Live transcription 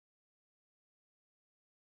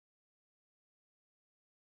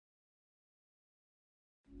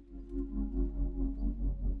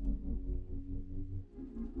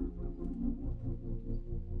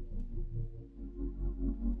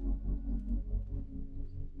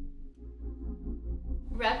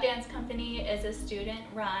Rêve Dance Company is a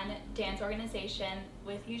student-run dance organization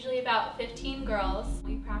with usually about 15 girls.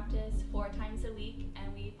 We practice 4 times a week,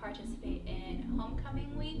 and we participate in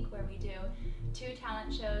Homecoming Week, where we do 2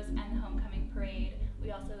 talent shows and the Homecoming Parade.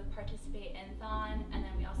 We also participate in Thon, and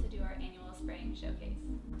then we also do our annual spring showcase.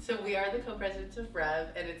 So we are the co-presidents of Rêve,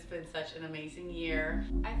 and it's been such an amazing year.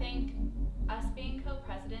 I think us being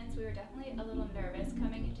co-presidents, we were definitely a little nervous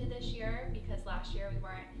coming into this year because last year we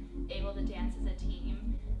weren't able to dance as a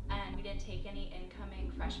team, and we didn't take any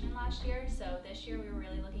incoming freshmen last year. So this year we were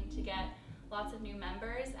really looking to get lots of new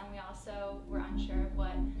members, and we also were unsure of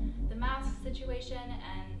what the mask situation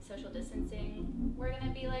and social distancing were going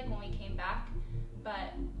to be like when we came back.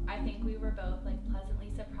 But I think we were both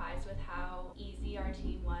pleasantly surprised with how easy our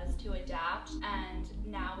team was to adapt, and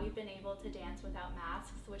now we've been able to dance without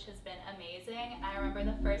masks, which has been amazing. And I remember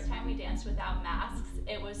the first time we danced without masks,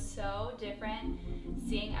 it was so different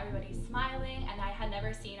seeing everybody smiling, and I had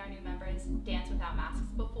never seen our new members dance without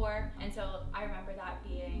masks before, and so I remember that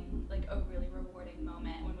being a really rewarding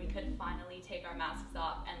moment when we could finally take our masks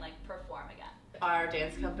off and perform again. Our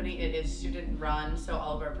dance company, it is student run, so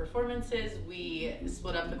all of our performances, we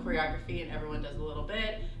split up the choreography and everyone does a little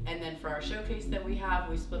bit, and then for our showcase that we have,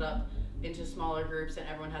 we split up into smaller groups and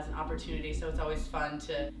everyone has an opportunity, so it's always fun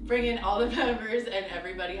to bring in all the members and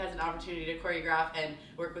everybody has an opportunity to choreograph and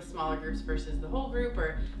work with smaller groups versus the whole group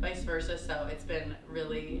or vice versa. So it's been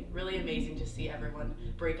really, really amazing to see everyone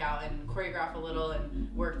break out and choreograph a little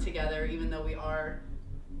and work together. Even though we are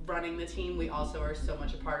running the team, we also are so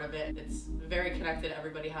much a part of it. It's very connected.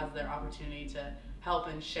 Everybody has their opportunity to help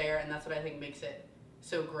and share, and that's what I think makes it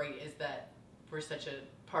so great, is that we're such a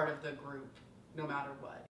part of the group no matter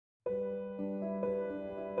what.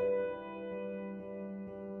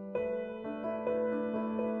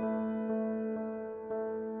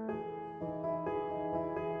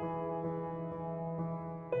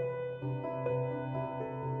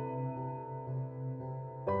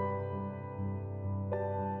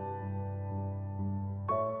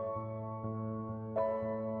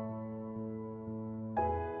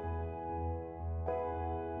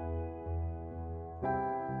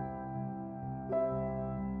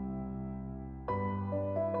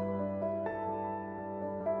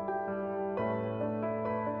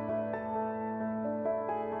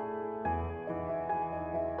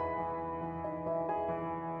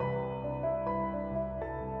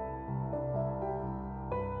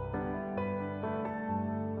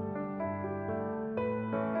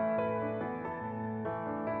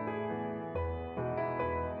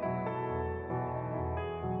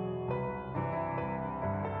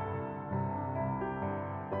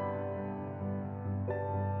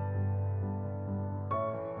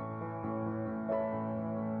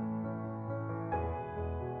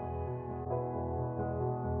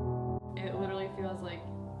 Feels like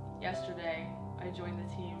yesterday I joined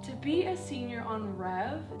the team. To be a senior on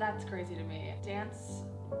Rêve, that's crazy to me. Dance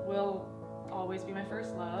will always be my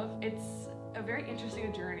first love. It's a very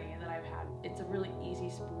interesting journey that I've had. It's a really easy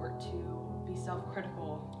sport to be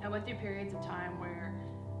self-critical. I went through periods of time where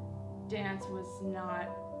dance was not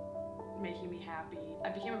making me happy. I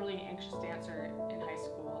became a really anxious dancer in high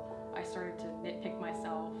school. I started to nitpick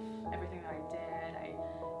myself, everything that I did.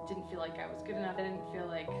 I didn't feel like I was good enough. I didn't feel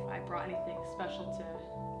like I brought anything special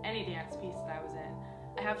to any dance piece that I was in.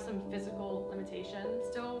 I have some physical limitations.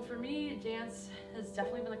 So for me, dance has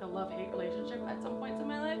definitely been a love-hate relationship at some points in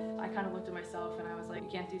my life. I kind of looked at myself and I was like, you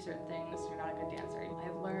can't do certain things, you're not a good dancer.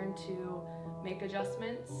 I've learned to make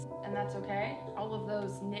adjustments, and that's okay. All of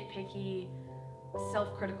those nitpicky,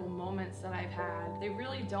 self-critical moments that I've had, they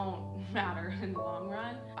really don't matter in the long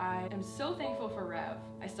run. I am so thankful for Rêve.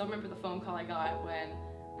 I still remember the phone call I got when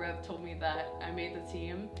Rêve told me that I made the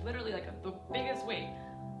team. Literally the biggest weight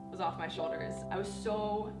was off my shoulders. I was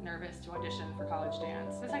so nervous to audition for college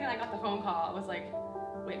dance. The second I got the phone call, I was like,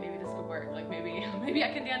 wait, maybe this could work. Maybe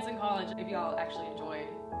I can dance in college. Maybe I'll actually enjoy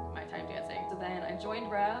my time dancing. So then I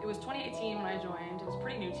joined Rêve. It was 2018 when I joined. It was a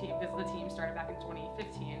pretty new team because the team started back in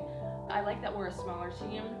 2015. I like that we're a smaller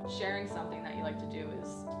team. Sharing something that you like to do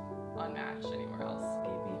is unmatched anywhere else.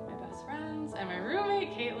 Gave me my best friends and my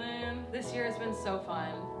roommate, Caitlin. This year has been so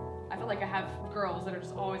fun. I feel like I have girls that are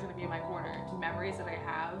just always gonna be in my corner. The memories that I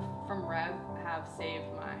have from Rêve have saved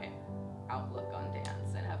my outlook on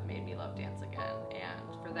dance and have made me love dance again.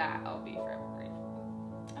 And for that, I'll be forever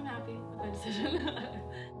grateful. I'm happy with my decision.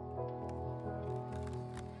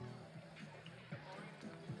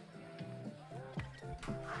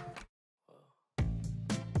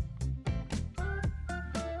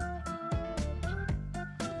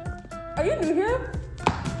 Are you new here?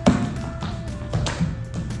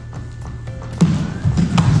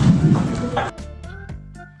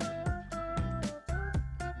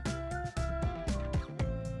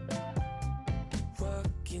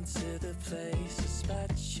 Walk into the place, a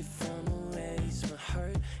spot you from a ways. My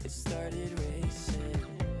heart, it started racing.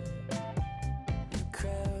 The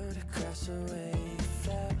crowd across the way,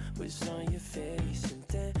 flowers on your face, and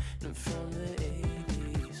then I'm from the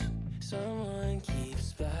 80s. Someone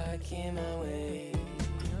keeps blocking my way.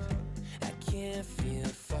 I can't feel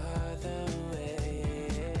farther away.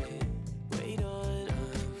 Wait on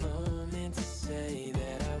a moment to say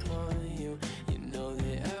that I want you. You know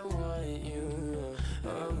that I want you.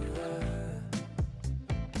 Oh,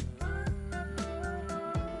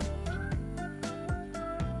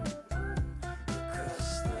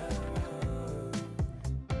 across the road.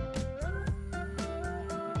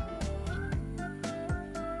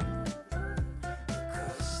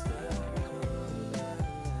 Across the road.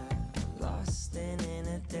 Lost and in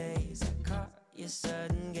a daze, I caught your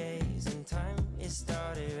sudden gaze, and time it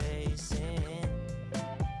started racing.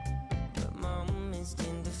 But moments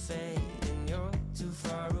tend to fade, and you're too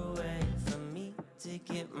far away from me to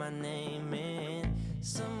get my name in.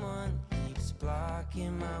 Someone keeps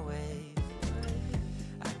blocking my way.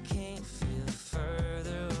 I can't feel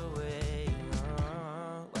further away.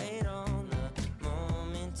 Wait on a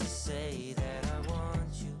moment to say that I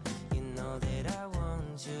want you. You know that I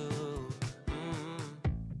want you.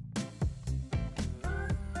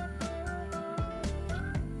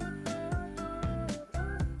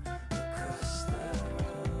 Across the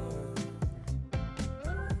road.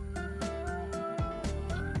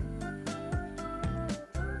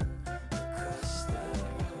 Across the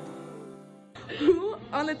road. Who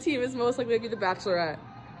on the team is most likely to be the Bachelorette?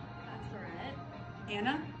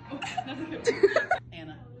 Anna?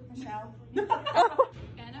 Anna. Michelle?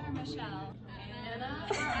 Anna or Michelle? Anna?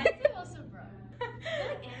 I think also Brooke. I feel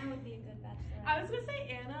like Anna would be a good bachelorette. I was gonna say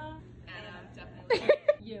Anna. Anna, definitely.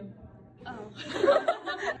 You. Oh.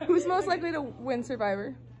 Who's most likely to win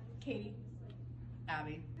Survivor? Katie.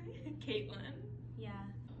 Abby. Caitlin. Yeah.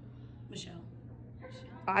 Michelle.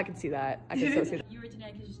 I can see that. I can so see that. You were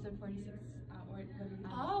denied because you stood 46 hours.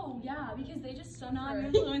 Oh, yeah, because they just so not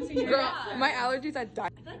influencing your Girl, my allergies are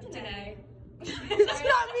dying. I feel like today. It's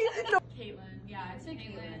not me. No. Caitlin. Yeah, I'd say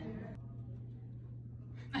Caitlin.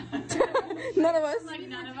 None of us. Like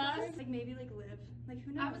none of us. Like maybe like Liv. Like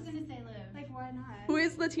who knows? I was gonna say Liv. Like why not? Who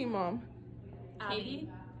is the team mom? Katie.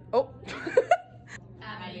 Oh.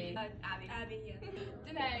 Abby. Abby. Abby, yeah.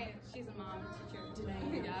 Danae. She's a mom teacher.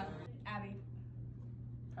 Danae. Yeah. Abby.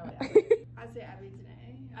 I'd say Abby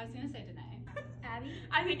today. I was gonna say Danae. Abby?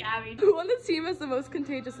 I think Abby. Who on the team has the most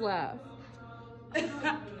contagious laugh? I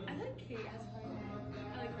like Kate as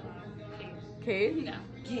I like her laugh. Kate.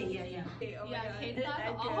 Kate? Yeah. Yeah. Oh my Yeah, God. Kate's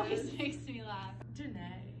laugh always makes me laugh.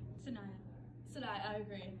 Janae. Sanaya, I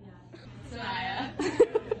agree. Yeah. Sanaya.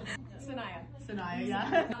 Sanaya. Sanaya, yeah.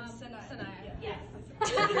 Sanaya. Yes.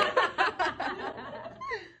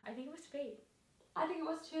 I think it was Faith. I think it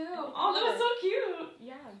was too. Oh, that was so cute.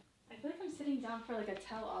 Yeah. I feel like I'm sitting down for like a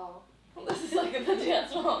tell-all. This is like the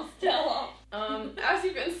dance mom's tell-all. As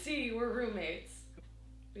you can see, we're roommates.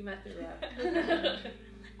 We met through Rev.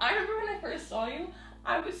 I remember when I first saw you,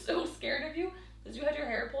 I was so scared of you because you had your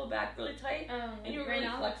hair pulled back really tight and you were really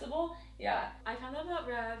flexible. Yeah. I found out about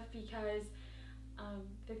Rev because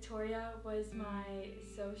Victoria was my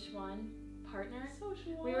Soc 1 partner.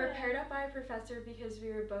 We were paired up by a professor because we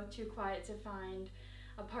were both too quiet to find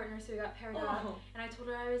a partner, so we got paired up. And I told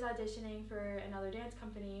her I was auditioning for another dance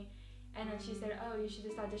company, and then she said, "Oh, you should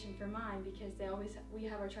just audition for mine because we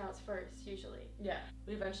have our tryouts first usually." Yeah.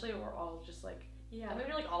 We eventually were all just like, Yeah. we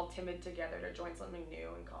were like all timid together to join something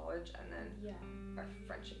new in college, and then Yeah. our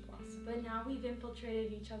friendship blossomed. But now we've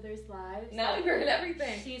infiltrated each other's lives. Now we've heard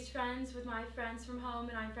everything. She's friends with my friends from home,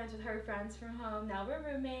 and I'm friends with her friends from home. Now we're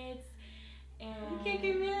roommates. And You can't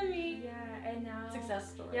get mad at me. yeah, and now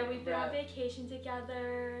Success story. Yeah, we've been on Rev. vacation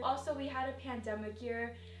together. Also, we had a pandemic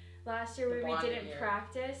year last year The where we bonding didn't year.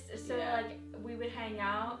 practice, so Yeah. like we would hang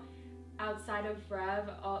out outside of Rev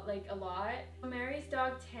like a lot. Mary's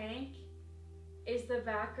dog Tank is the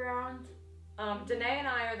background. Danae and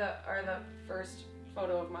I are the first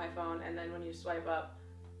photo of my phone, and then when you swipe up,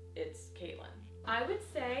 it's Caitlin. I would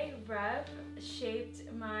say Rev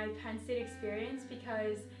shaped my Penn State experience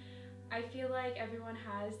because I feel like everyone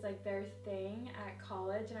has like their thing at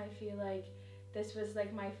college, and I feel like this was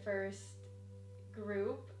like my first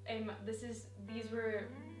group, and these were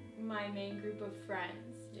my main group of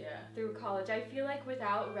friends Yeah. through college. I feel like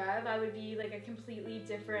without Rev, I would be like a completely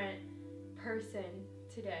different person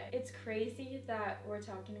today. It's crazy that we're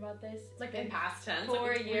talking about this. It's Like in past tense. 4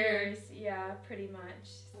 like it's years, yeah, pretty much.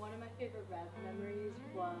 One of my favorite Rev memories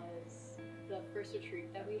was the first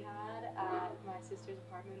retreat that we had at my sister's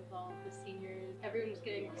apartment with all of the seniors. Everyone was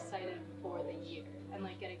getting excited for the year and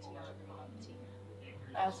like getting to know everyone on the team.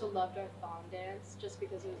 I also loved our thon dance just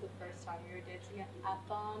because it was the first time we were dancing at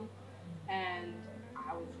thon, and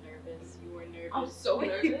I was nervous. You were nervous. I'm so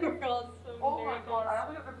nervous. We were all so nervous. Oh my god, I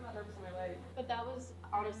don't think I've ever been that nervous in my life. But that was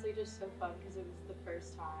honestly just so fun because it was the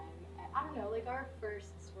first time. And I don't know, like our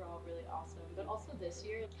firsts were all really awesome. But also this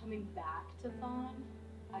year, coming back to thon,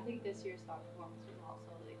 I think this year's thon performance was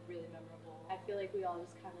also like really memorable. I feel like we all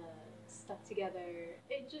just kind of stuck together.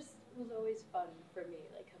 It just was always fun for me,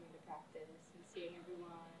 like coming to practice and seeing everyone.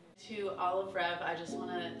 To all of Rev, I just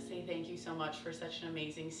want to say thank you so much for such an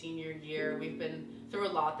amazing senior year. We've been through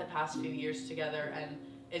a lot the past few years together, and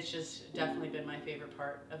it's just definitely been my favorite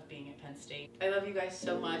part of being at Penn State. I love you guys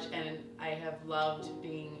so much, and I have loved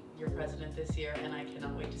being your president this year, and I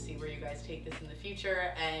cannot wait to see where you guys take this in the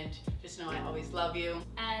future, and just know I always love you.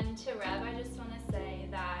 And to Rev, I just want to say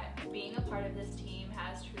that being a part of this team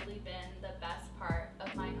has truly been the best part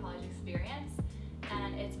of my college experience.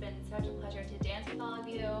 And it's been such a pleasure to dance with all of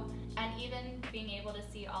you, and even being able to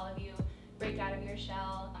see all of you break out of your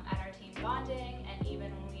shell at our team bonding, and even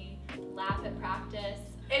when we laugh at practice.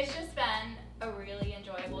 It's just been a really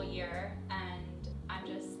enjoyable year, and I'm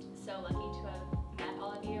just so lucky to have met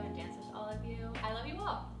all of you and danced with all of you. I love you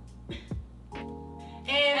all.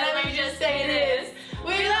 And let me just say this,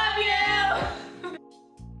 we love you!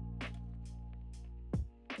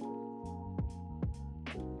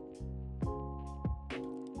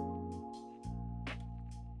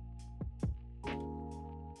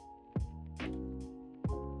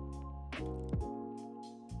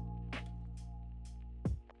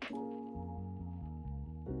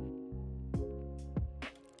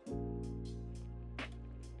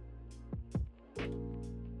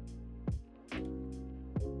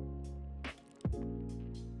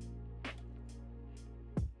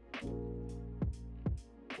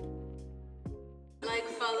 Like,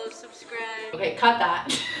 follow, subscribe. Okay, cut that.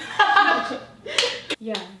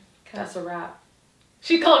 Yeah. That's a wrap.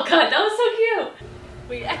 She called cut. That was so cute.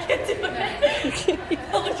 Wait, I can't do it.